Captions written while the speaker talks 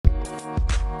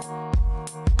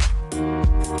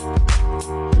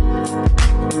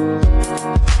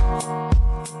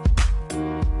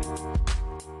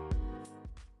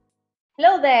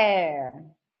there.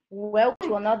 Welcome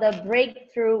to another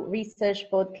Breakthrough Research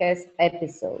Podcast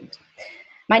episode.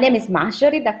 My name is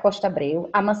Marjorie da Costa Abreu.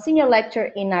 I'm a senior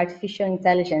lecturer in artificial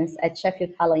intelligence at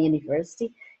Sheffield Hallam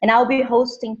University, and I'll be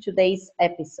hosting today's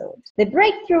episode. The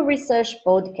Breakthrough Research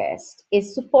Podcast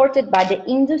is supported by the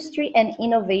Industry and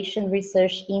Innovation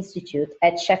Research Institute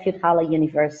at Sheffield Hallam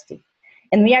University.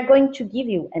 And we are going to give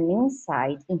you an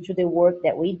insight into the work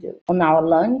that we do. On our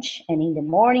lunch and in the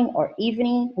morning or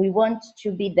evening, we want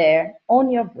to be there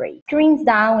on your break. Screens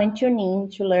down and tune in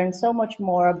to learn so much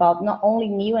more about not only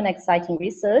new and exciting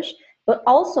research, but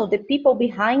also the people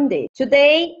behind it.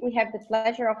 Today, we have the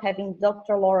pleasure of having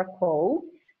Dr. Laura Cole.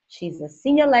 She's a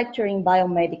senior lecturer in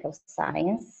biomedical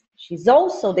science. She's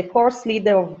also the course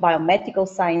leader of biomedical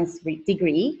science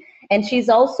degree. And she's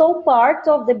also part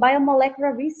of the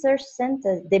Biomolecular Research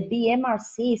Center, the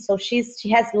BMRC. So she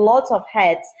has lots of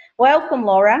hats. Welcome,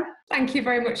 Laura. Thank you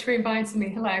very much for inviting me.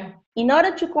 Hello. In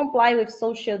order to comply with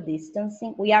social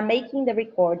distancing, we are making the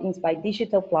recordings by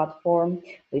digital platform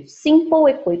with simple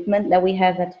equipment that we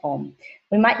have at home.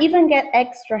 We might even get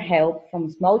extra help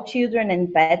from small children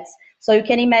and pets. So you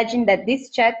can imagine that this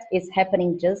chat is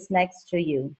happening just next to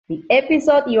you. The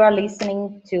episode you are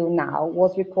listening to now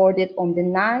was recorded on the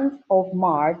 9th of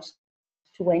March,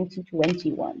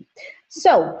 2021.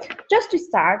 So just to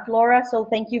start, Laura, so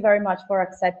thank you very much for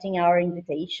accepting our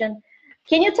invitation.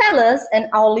 Can you tell us and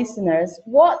our listeners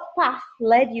what path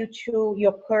led you to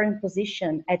your current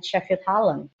position at Sheffield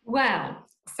Hallam? Well,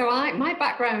 so my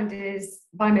background is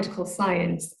biomedical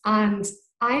science, and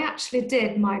I actually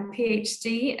did my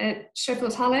PhD at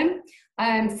Sheffield Hallam.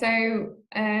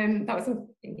 That was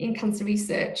in cancer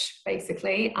research,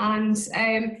 basically. And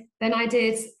then I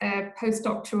did a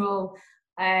postdoctoral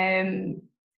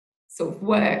sort of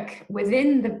work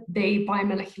within the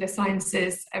Biomolecular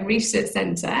Sciences Research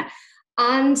Centre.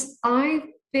 And I've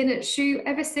been at SHU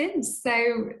ever since.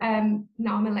 So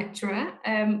now I'm a lecturer.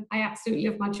 I absolutely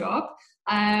love my job.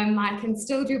 I can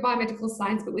still do biomedical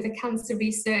science, but with a cancer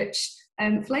research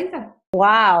flavor.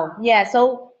 Wow. Yeah.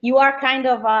 So you are kind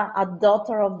of a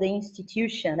daughter of the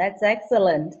institution. That's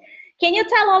excellent. Can you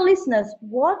tell our listeners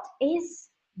what is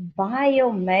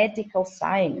biomedical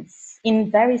science in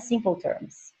very simple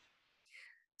terms?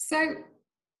 So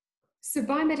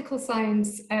biomedical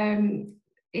science,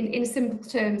 in simple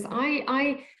terms,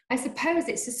 I suppose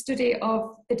it's a study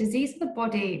of the disease of the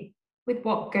body with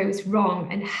what goes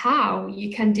wrong and how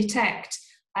you can detect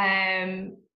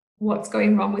what's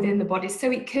going wrong within the body.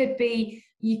 So it could be,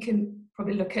 you can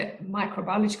probably look at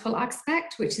microbiological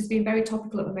aspect, which has been very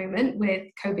topical at the moment with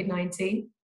COVID-19.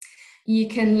 You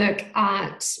can look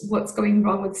at what's going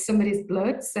wrong with somebody's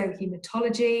blood, so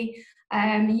hematology.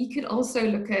 You could also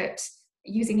look at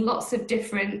using lots of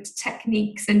different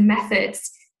techniques and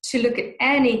methods to look at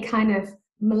any kind of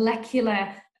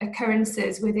molecular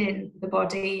occurrences within the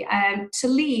body to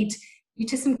lead you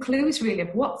to some clues really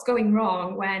of what's going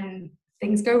wrong when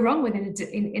things go wrong within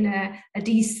a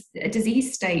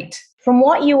disease state. From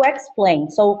what you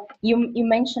explained, so you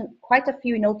mentioned quite a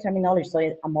few terminology, so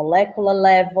a molecular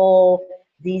level,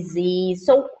 disease.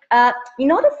 So in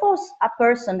order for a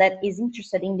person that is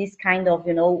interested in this kind of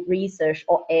research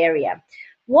or area,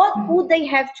 what would they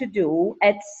have to do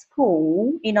at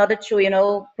school in order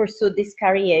to pursue this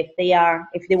career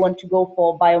if they want to go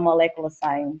for biomolecular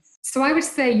science? So I would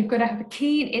say you've got to have a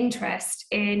keen interest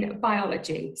in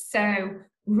biology. So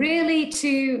really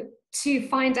to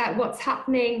find out what's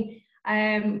happening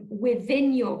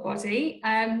within your body,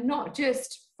 not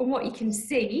just from what you can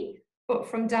see, but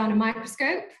from down a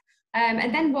microscope,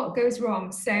 and then what goes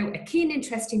wrong. So a keen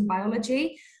interest in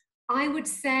biology. I would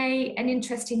say an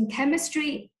interest in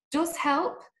chemistry does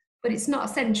help, but it's not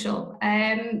essential.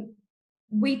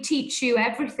 We teach you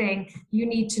everything you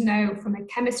need to know from a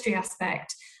chemistry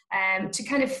aspect to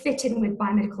kind of fit in with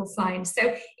biomedical science.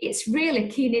 So it's really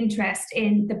keen interest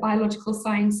in the biological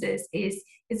sciences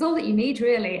is all that you need,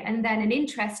 really, and then an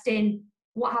interest in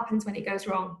what happens when it goes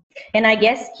wrong. And I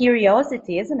guess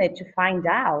curiosity, isn't it, to find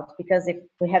out, because if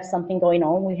we have something going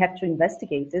on, we have to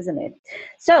investigate, isn't it?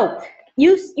 So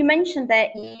you mentioned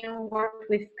that you work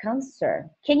with cancer.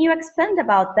 Can you expand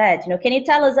about that? Can you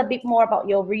tell us a bit more about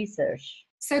your research?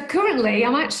 So currently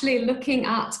I'm actually looking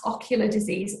at ocular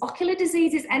disease. Ocular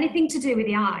disease is anything to do with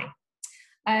the eye.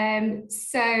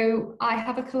 So I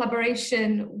have a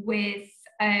collaboration with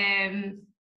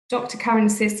Dr. Karen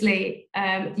Sisley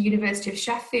at the University of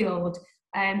Sheffield.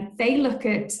 They look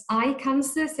at eye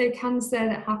cancer, so cancer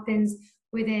that happens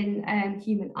within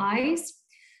human eyes.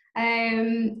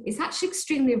 It's actually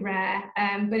extremely rare,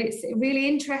 but it's a really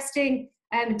interesting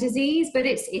disease, but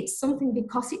it's something,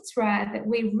 because it's rare, that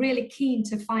we're really keen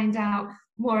to find out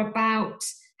more about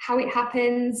how it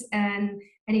happens and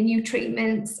any new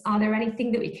treatments? Are there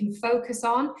anything that we can focus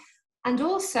on? And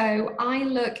also, I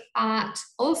look at,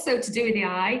 also to do with the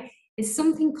eye, is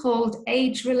something called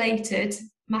age-related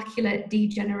macular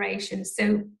degeneration.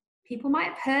 So people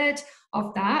might have heard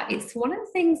of that. It's one of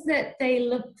the things that they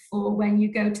look for when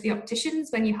you go to the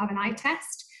opticians, when you have an eye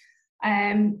test.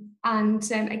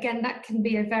 Again, that can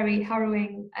be a very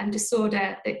harrowing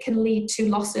disorder that can lead to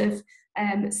loss of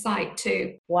sight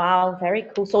too. Wow, very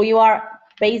cool. So you are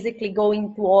basically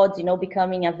going towards,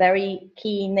 becoming a very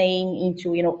key name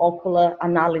into, ocular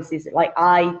analysis, like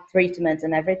eye treatment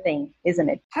and everything, isn't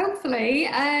it? Hopefully,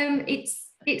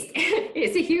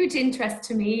 it's a huge interest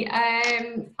to me,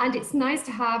 and it's nice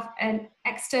to have an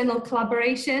external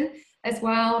collaboration as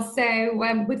well. So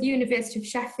with the University of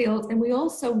Sheffield, and we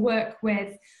also work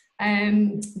with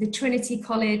the Trinity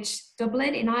College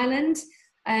Dublin in Ireland.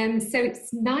 So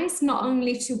it's nice not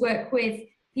only to work with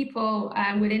people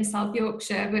within South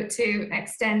Yorkshire, but to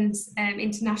extend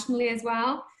internationally as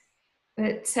well.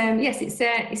 But yes,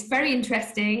 it's very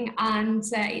interesting, and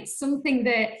it's something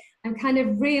that I'm kind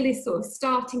of really sort of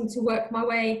starting to work my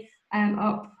way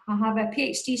up. I have a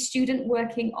PhD student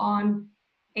working on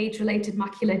age-related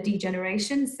macular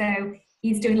degeneration, so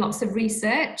he's doing lots of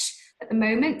research at the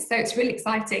moment, so it's really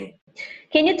exciting.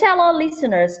 Can you tell our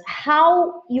listeners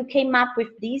how you came up with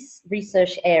this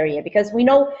research area? Because we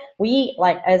know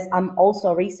as I'm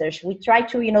also a researcher, we try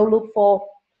to, look for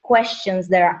questions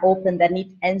that are open that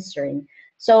need answering.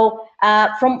 So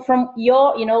from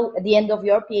your, at the end of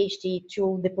your PhD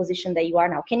to the position that you are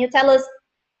now, can you tell us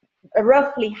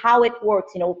roughly how it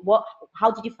works?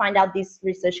 How did you find out this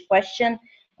research question?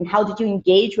 And how did you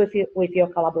engage with your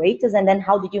collaborators? And then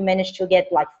how did you manage to get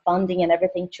funding and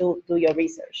everything to do your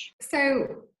research?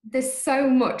 So there's so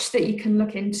much that you can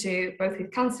look into, both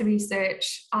with cancer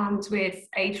research and with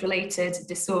age-related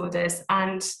disorders.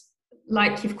 And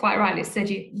like you've quite rightly said,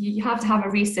 you have to have a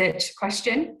research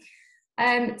question.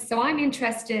 So I'm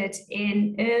interested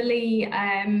in early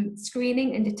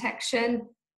screening and detection.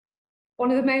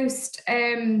 One of the most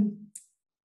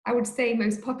I would say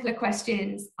most popular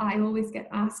questions I always get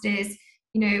asked is,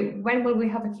 when will we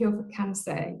have a cure for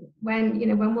cancer? When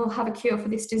we'll have a cure for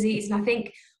this disease? And I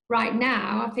think right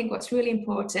now, what's really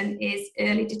important is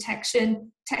early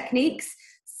detection techniques.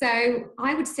 So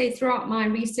I would say throughout my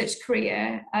research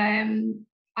career,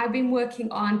 I've been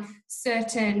working on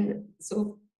certain sort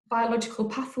of biological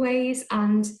pathways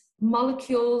and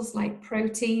molecules like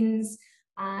proteins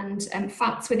and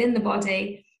fats within the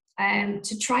body,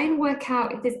 to try and work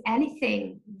out if there's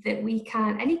anything that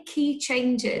any key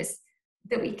changes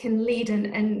that we can lead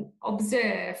and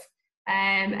observe,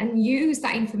 and use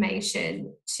that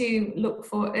information to look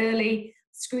for early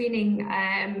screening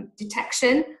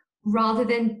detection, rather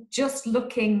than just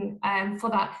looking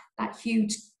for that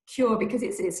huge cure, because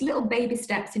it's little baby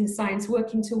steps in science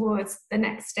working towards the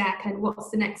next step, and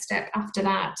what's the next step after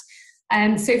that.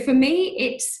 So for me,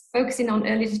 it's focusing on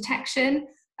early detection,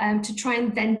 to try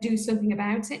and then do something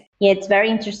about it. Yeah, it's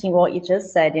very interesting what you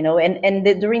just said,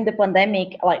 during the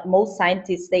pandemic, like most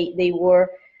scientists, they were,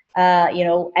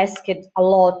 asked a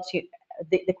lot to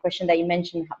the question that you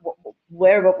mentioned,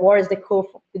 where is the cure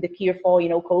for,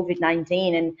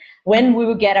 COVID-19, and when we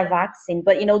will get a vaccine.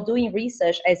 But, doing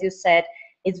research, as you said,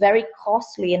 is very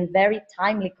costly and very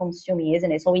timely consuming,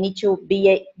 isn't it? So we need to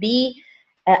be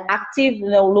active,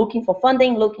 looking for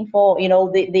funding, looking for,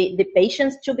 the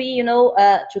patients to be,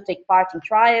 to take part in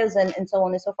trials and so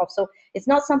on and so forth. So it's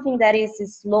not something that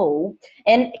is slow.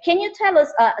 And can you tell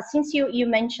us, since you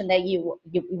mentioned that you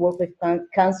work with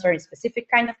cancer, a specific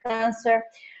kind of cancer,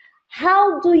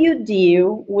 how do you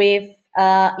deal with,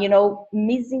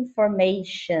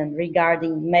 misinformation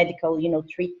regarding medical,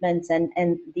 treatments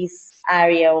and this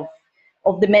area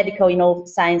of the medical,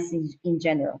 science in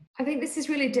general? I think this is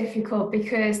really difficult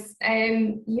because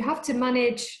you have to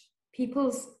manage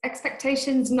people's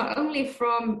expectations, not only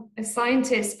from a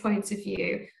scientist's point of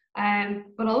view,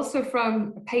 but also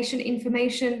from a patient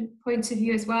information point of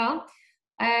view as well.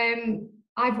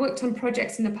 I've worked on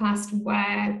projects in the past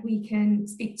where we can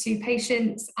speak to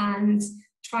patients and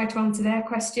try to answer their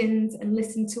questions and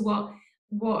listen to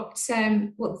what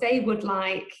they would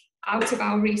like out of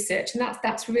our research, and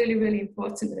that's really, really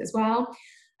important as well.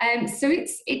 So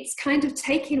it's kind of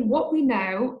taking what we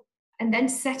know and then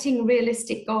setting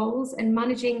realistic goals and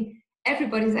managing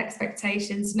everybody's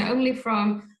expectations, not only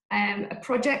from a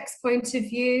project's point of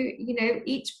view.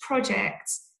 Each project,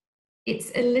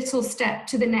 it's a little step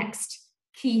to the next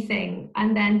key thing,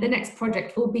 and then the next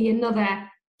project will be another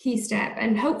key step,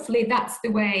 and hopefully that's the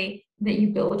way that you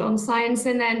build on science.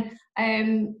 And then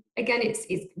again, it's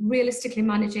realistically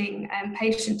managing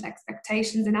patient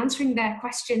expectations and answering their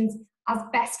questions as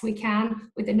best we can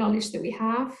with the knowledge that we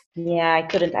have. Yeah, I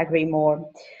couldn't agree more.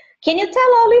 Can you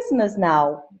tell our listeners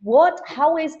now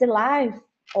how is the life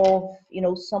of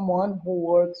someone who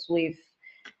works with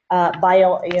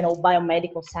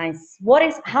biomedical science?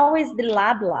 How is the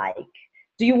lab like?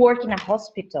 Do you work in a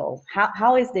hospital?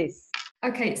 How is this?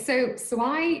 Okay, so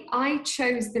I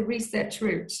chose the research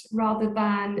route rather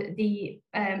than the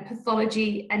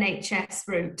pathology NHS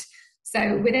route.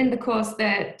 So within the course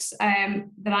that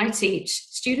I teach,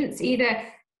 students either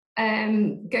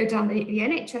go down the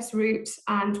NHS route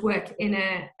and work in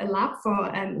a lab for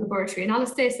laboratory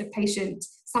analysis of patient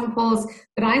samples.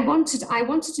 But I wanted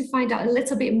to find out a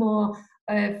little bit more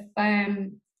of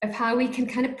how we can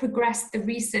kind of progress the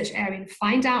research area and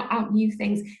find out new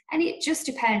things. And it just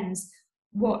depends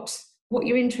what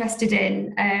you're interested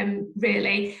in,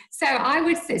 really. So I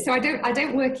would say, so I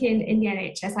don't work in the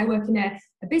NHS. I work in a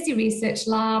busy research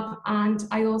lab, and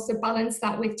I also balance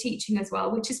that with teaching as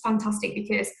well, which is fantastic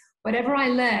because whatever I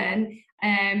learn,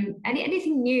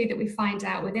 anything new that we find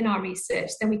out within our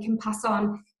research, then we can pass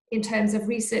on in terms of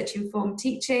research-informed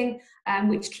teaching,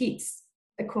 which keeps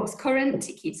the course current,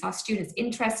 it keeps our students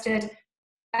interested,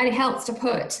 and it helps to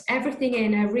put everything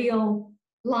in a real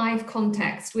live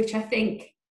context, which I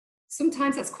think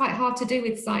sometimes that's quite hard to do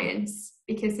with science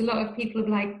because a lot of people are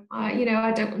like, I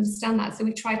don't understand that. So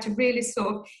we try to really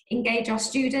sort of engage our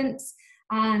students,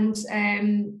 and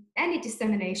any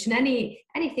dissemination,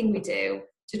 anything we do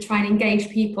to try and engage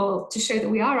people, to show that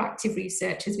we are active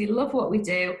researchers, we love what we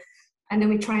do, and then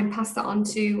we try and pass that on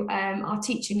to our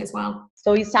teaching as well.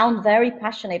 So you sound very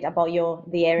passionate about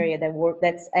the area that work.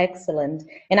 That's excellent.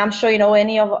 And I'm sure,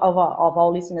 any of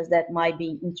our listeners that might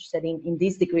be interested in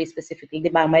this degree specifically, the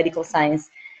biomedical science,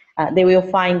 they will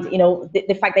find,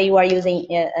 the fact that you are using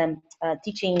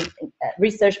teaching,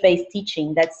 research-based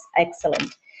teaching, that's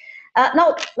excellent.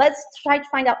 Now, let's try to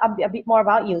find out a bit more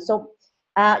about you. So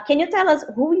can you tell us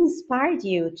who inspired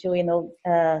you to,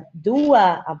 do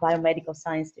a biomedical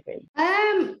science degree?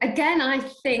 Again, I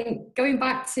think going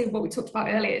back to what we talked about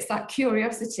earlier, it's that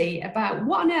curiosity about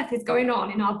what on earth is going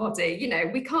on in our body.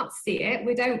 We can't see it.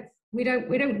 We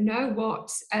don't know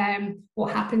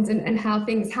what happens and how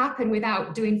things happen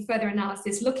without doing further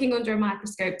analysis, looking under a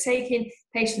microscope, taking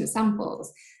patient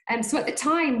samples. So at the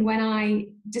time when I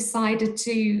decided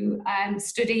to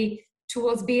study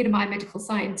towards being a biomedical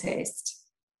scientist,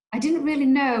 I didn't really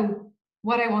know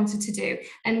what I wanted to do,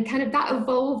 and kind of that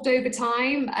evolved over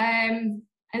time.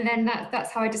 And then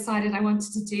that's how I decided I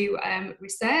wanted to do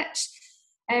research.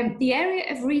 The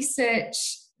area of research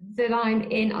that I'm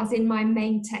in, as in my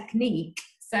main technique,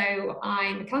 so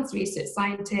I'm a cancer research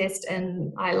scientist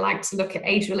and I like to look at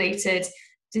age-related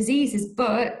diseases,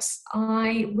 but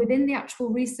within the actual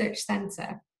research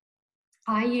centre,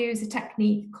 I use a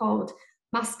technique called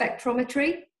mass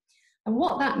spectrometry. And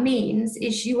what that means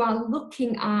is you are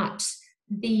looking at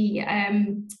the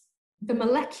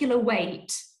molecular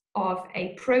weight of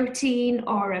a protein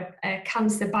or a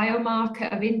cancer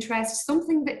biomarker of interest,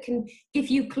 something that can give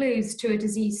you clues to a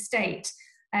disease state.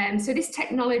 So this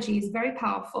technology is very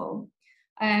powerful.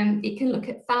 It can look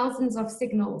at thousands of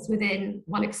signals within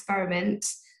one experiment,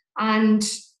 and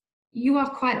you are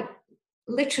quite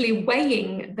literally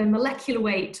weighing the molecular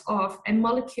weight of a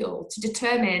molecule to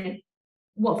determine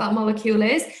what that molecule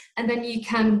is, and then you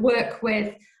can work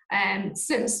with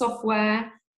certain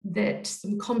software,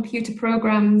 some computer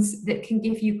programs that can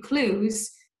give you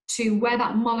clues to where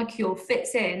that molecule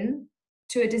fits in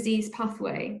to a disease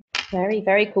pathway. Very,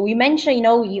 very cool. You mentioned,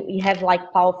 you have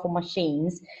like powerful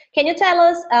machines. Can you tell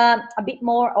us a bit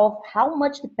more of how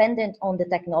much dependent on the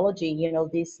technology,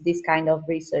 this kind of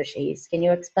research is? Can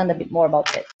you expand a bit more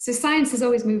about it? So science is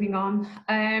always moving on,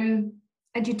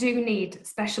 and you do need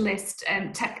specialist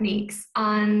techniques,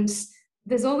 and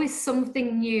there's always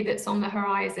something new that's on the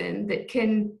horizon that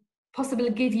can possibly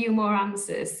give you more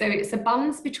answers. So it's a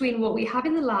balance between what we have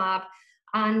in the lab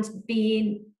and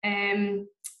being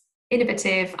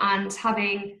innovative and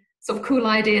having sort of cool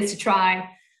ideas to try.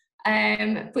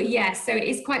 But yeah, so it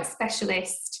is quite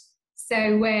specialist.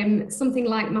 So something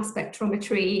like mass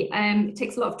spectrometry, it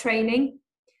takes a lot of training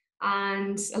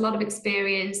and a lot of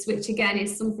experience, which again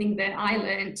is something that I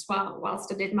learned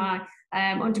whilst I did my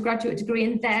undergraduate degree,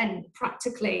 and then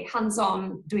practically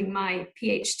hands-on doing my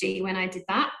PhD when I did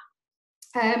that.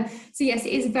 So yes,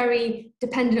 it is very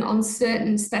dependent on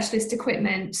certain specialist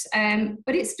equipment,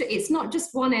 but it's not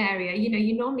just one area.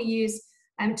 You normally use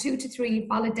 2 to 3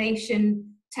 validation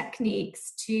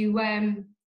techniques to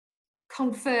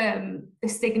confirm the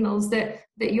signals that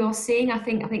you're seeing. I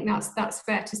think that's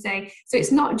fair to say. So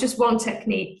it's not just one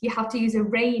technique. You have to use a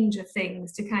range of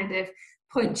things to kind of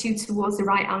point you towards the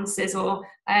right answers, or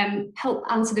help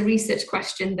answer the research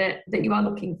question that you are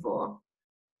looking for.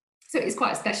 So it's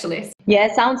quite specialist. Yeah,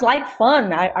 it sounds like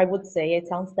fun. I would say it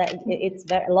sounds that it's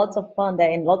lots of fun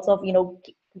there, and lots of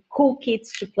cool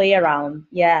kids to play around.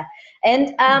 Yeah,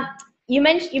 and you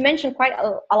mentioned quite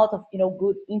a lot of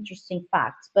good, interesting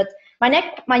facts. But my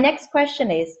next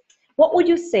question is, what would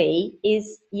you say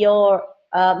is your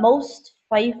most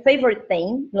favorite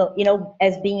thing?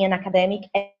 As being an academic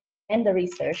and a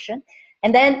researcher,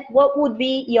 and then what would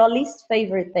be your least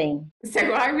favorite thing? So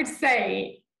I would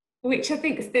say, which I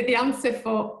think is the answer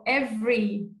for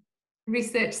every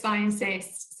research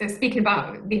scientist, so speaking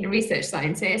about being a research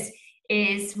scientist,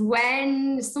 is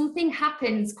when something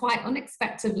happens quite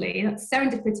unexpectedly. That's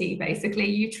serendipity, basically.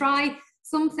 You try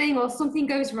something or something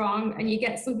goes wrong and you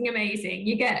get something amazing.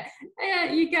 You get a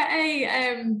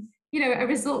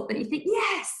result that you think,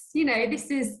 yes, this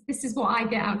is what I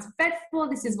get out of bed for,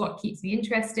 this is what keeps me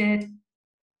interested.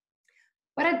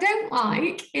 What I don't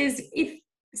like is if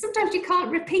sometimes you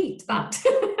can't repeat that. So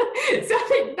I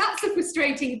think that's a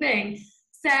frustrating thing.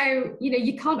 So,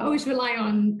 you can't always rely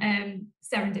on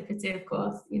serendipity, of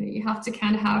course. You have to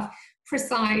kind of have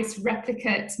precise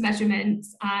replicate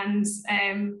measurements and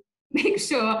make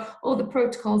sure all the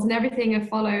protocols and everything are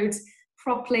followed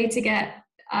properly to get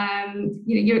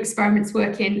your experiments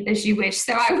working as you wish.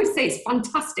 So I would say it's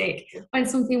fantastic when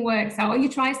something works out, or you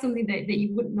try something that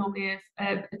you wouldn't normally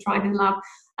have tried in lab.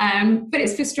 But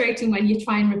it's frustrating when you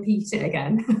try and repeat it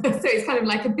again. So it's kind of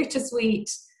like a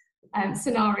bittersweet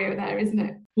scenario there, isn't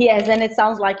it? Yes, and it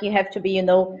sounds like you have to be,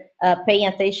 paying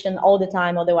attention all the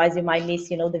time. Otherwise, you might miss,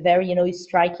 the very,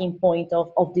 striking point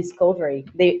of discovery,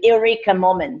 the eureka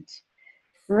moment.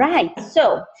 Right.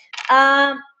 So,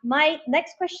 my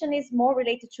next question is more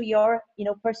related to your,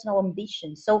 personal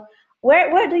ambitions. So,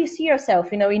 where do you see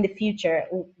yourself, in the future?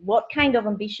 What kind of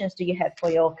ambitions do you have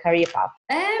for your career path?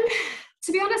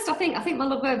 To be honest, I think my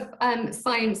love of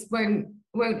science won't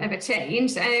ever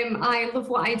change. I love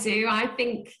what I do. I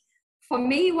think for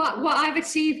me, what I've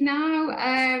achieved now,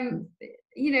 I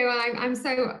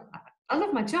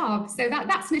love my job. So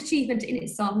that's an achievement in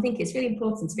itself. I think it's really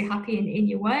important to be happy in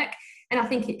your work. And I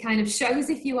think it kind of shows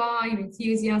if you are, your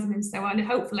enthusiasm and so on. And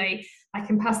hopefully I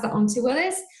can pass that on to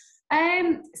others.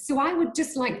 So I would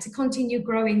just like to continue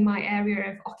growing my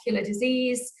area of ocular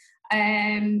disease.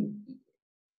 I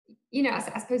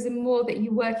suppose the more that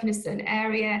you work in a certain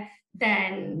area,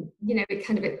 then, it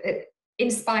kind of it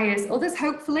inspires others,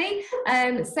 hopefully.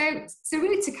 So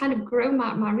really to kind of grow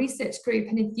my research group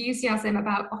and enthusiasm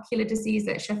about ocular disease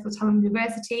at Sheffield Hallam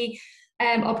University,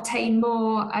 obtain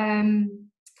more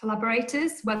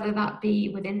collaborators, whether that be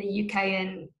within the UK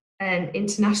and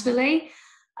internationally,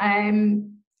 and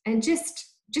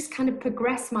just kind of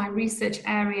progress my research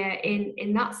area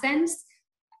in that sense.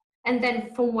 And then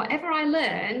from whatever I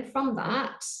learn from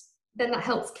that, then that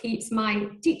helps keeps my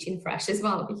teaching fresh as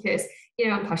well, because,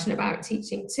 I'm passionate about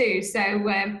teaching too. So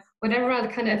whatever I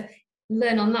kind of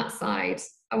learn on that side,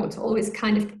 I want to always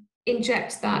kind of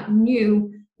inject that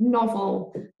new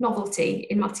novelty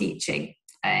in my teaching.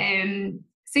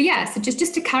 So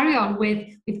just to carry on with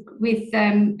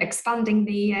expanding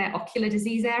the ocular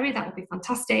disease area, that would be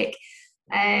fantastic.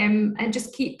 And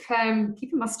just keeping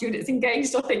my students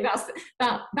engaged. I think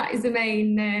that is the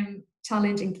main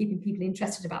challenge in keeping people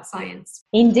interested about science.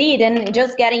 Indeed, and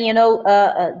just getting,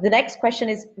 the next question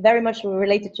is very much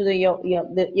related to your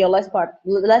last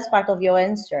part of your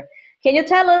answer. Can you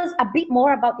tell us a bit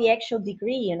more about the actual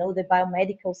degree, the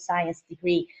biomedical science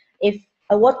degree?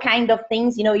 What kind of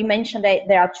things, you mentioned that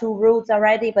there are 2 routes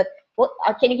already, but what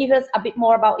can you give us a bit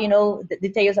more about, the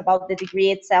details about the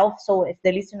degree itself? So if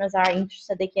the listeners are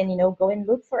interested, they can, go and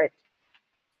look for it.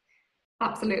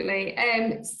 Absolutely.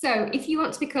 So if you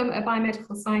want to become a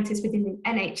biomedical scientist within the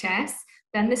NHS,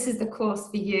 then this is the course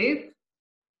for you.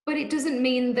 But it doesn't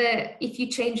mean that if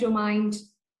you change your mind,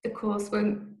 the course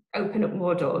won't open up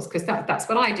more doors, because that's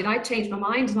what I did. I changed my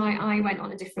mind and I went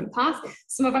on a different path.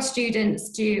 Some of our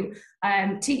students do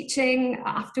teaching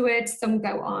afterwards. Some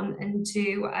go on and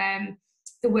do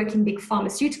the work in big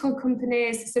pharmaceutical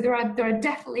companies. So there are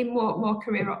definitely more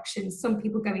career options. Some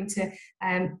people going to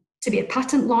be a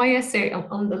patent lawyer, so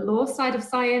on the law side of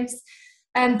science.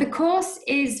 The course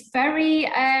is very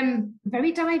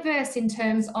diverse in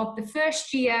terms of the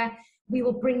first year. We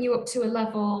will bring you up to a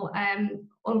level.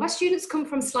 All of our students come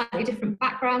from slightly different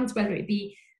backgrounds, whether it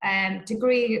be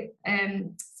degree,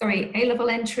 A-level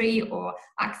entry or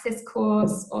access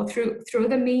course, or through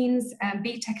other means,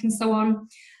 BTEC and so on.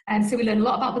 So we learn a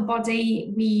lot about the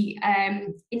body. We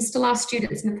instill our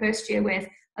students in the first year with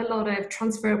a lot of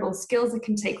transferable skills they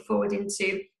can take forward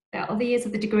into the other years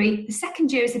of the degree. The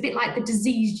second year is a bit like the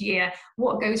diseased year,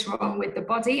 what goes wrong with the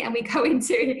body, and we go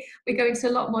into a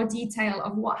lot more detail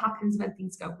of what happens when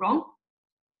things go wrong.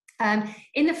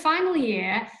 In the final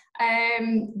year,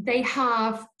 they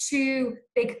have two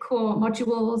big core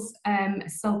modules,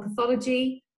 cell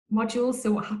pathology modules, so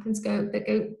what happens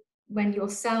when your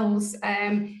cells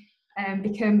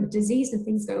become diseased and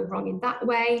things go wrong in that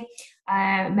way,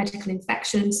 medical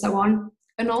infection and so on,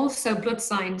 and also blood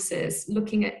sciences,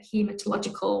 looking at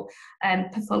hematological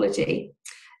pathology.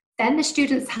 Then the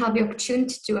students have the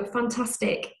opportunity to do a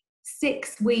fantastic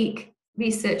 6-week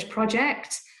research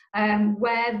project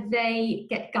where they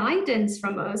get guidance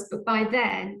from us, but by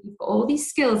then you've got all these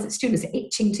skills that students are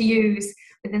itching to use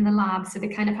within the lab. So they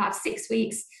kind of have 6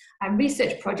 weeks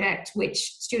research project, which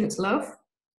students love.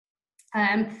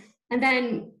 And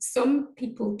then some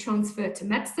people transfer to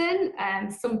medicine,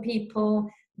 and some people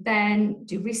then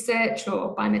do research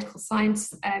or biomedical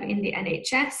science in the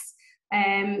NHS.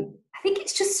 I think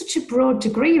it's just such a broad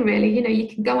degree, really. You know, you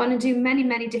can go on and do many,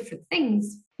 many different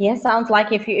things. Yeah, sounds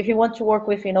like if you want to work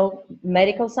with,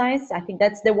 medical science, I think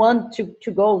that's the one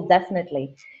to go,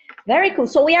 definitely. Very cool.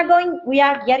 So we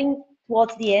are getting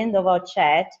towards the end of our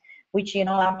chat, which,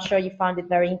 I'm sure you found it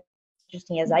very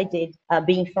interesting, as I did,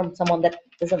 being from someone that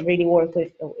doesn't really work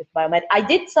with biomed. I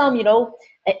did some,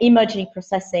 imaging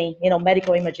processing,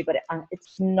 medical imaging, but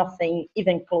it's nothing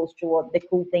even close to what the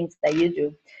cool things that you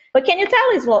do. But can you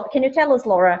tell us,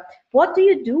 Laura, what do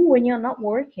you do when you're not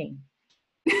working?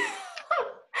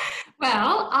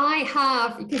 Well,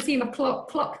 you can see my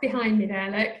clock behind me there,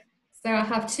 look. So I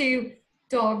have 2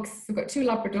 dogs. I've got 2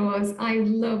 Labradors. I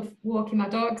love walking my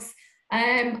dogs.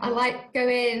 I like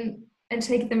going and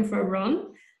taking them for a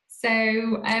run.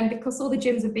 So because all the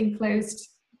gyms have been closed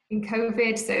in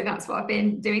COVID, so that's what I've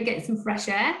been doing, getting some fresh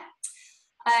air.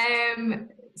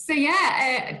 So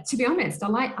yeah, to be honest, I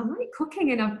like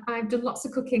cooking, and I've done lots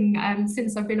of cooking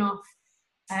since I've been off.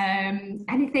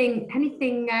 Anything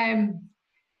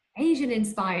Asian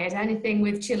inspired, anything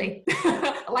with chili.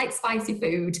 I like spicy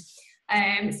food.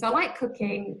 So I like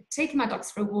cooking, taking my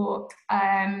dogs for a walk.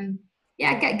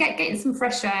 Getting some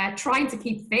fresh air, trying to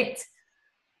keep fit.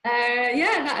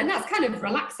 And that's kind of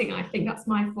relaxing. I think that's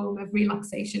my form of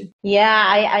relaxation. Yeah,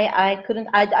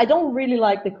 I don't really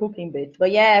like the cooking bit,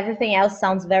 but yeah, everything else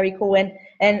sounds very cool,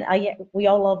 and we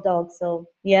all love dogs, so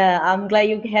yeah, I'm glad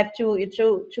you have two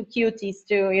cuties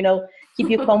to keep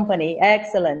you company.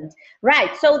 Excellent.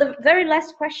 Right. So the very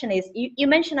last question is, you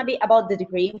mentioned a bit about the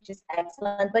degree, which is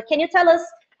excellent, but can you tell us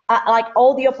like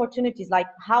all the opportunities, like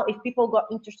how, if people got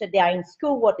interested, they are in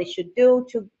school, what they should do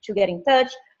to get in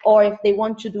touch, or if they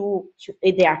want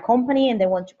if they are a company and they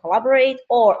want to collaborate,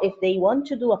 or if they want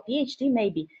to do a PhD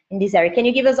maybe in this area. Can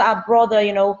you give us a broader,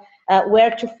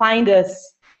 where to find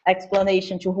us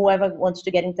explanation to whoever wants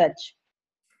to get in touch?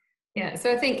 Yeah,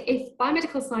 so I think if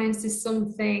biomedical science is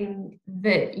something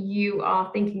that you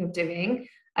are thinking of doing,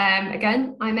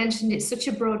 again, I mentioned it's such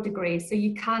a broad degree, so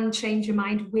you can change your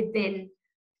mind within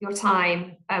your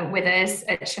time with us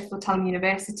at Sheffield Hallam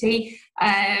University.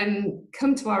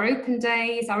 Come to our open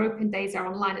days. Our open days are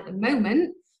online at the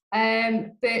moment,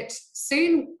 but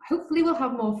soon, hopefully, we'll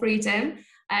have more freedom.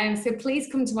 So please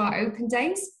come to our open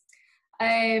days.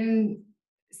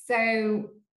 So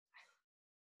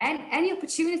any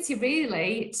opportunity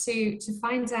really to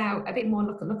find out a bit more,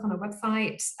 look on our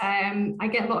website. I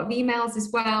get a lot of emails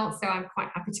as well, so I'm quite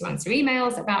happy to answer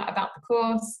emails about the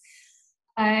course.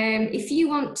 If you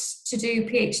want to do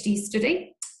PhD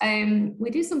study, we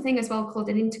do something as well called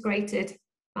an integrated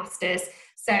master's.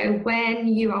 So when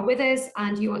you are with us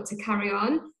and you want to carry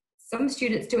on, some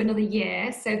students do another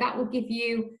year, so that will give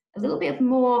you a little bit of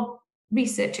more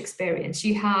research experience.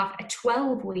 You have a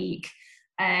 12-week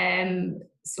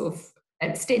sort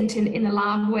of stint in the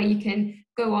lab where you can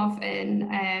go off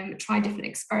and try different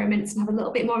experiments and have a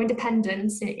little bit more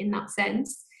independence in that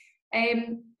sense.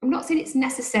 I'm not saying it's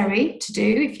necessary to do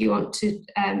if you want to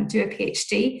do a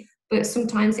PhD, but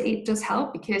sometimes it does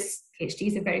help because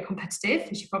PhDs are very competitive,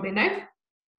 as you probably know.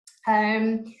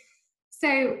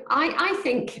 So I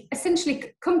think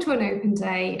essentially come to an open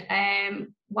day.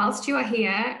 Whilst you are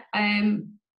here,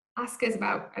 ask us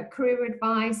about career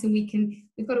advice, and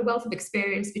we've got a wealth of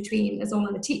experience between us all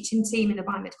on the teaching team in the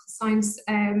biomedical science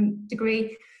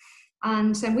degree,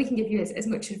 and we can give you as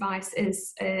much advice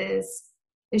as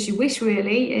you wish,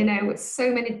 really. With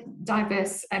so many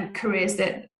diverse careers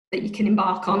that that you can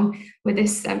embark on with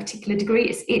this particular degree.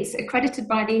 It's accredited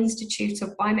by the Institute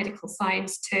of Biomedical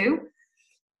Science too.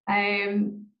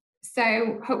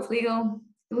 So hopefully you'll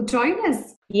join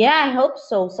us. Yeah, I hope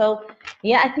so. So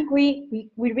yeah, I think we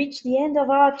reached the end of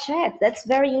our chat. That's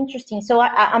very interesting. So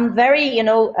I'm very,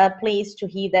 pleased to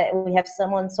hear that we have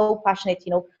someone so passionate,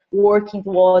 working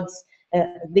towards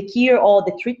the cure or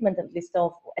the treatment at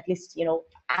least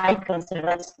eye cancer.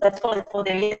 Let's call it for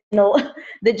the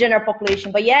the general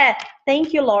population. But yeah,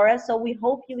 thank you, Laura. So we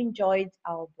hope you enjoyed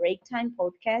our Break Time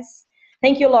podcast.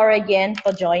 Thank you, Laura, again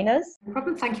for joining us. No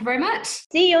problem. Thank you very much.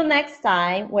 See you next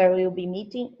time, where we'll be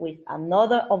meeting with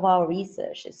another of our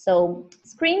researchers. So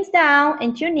screens down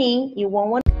and tune in. You won't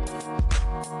want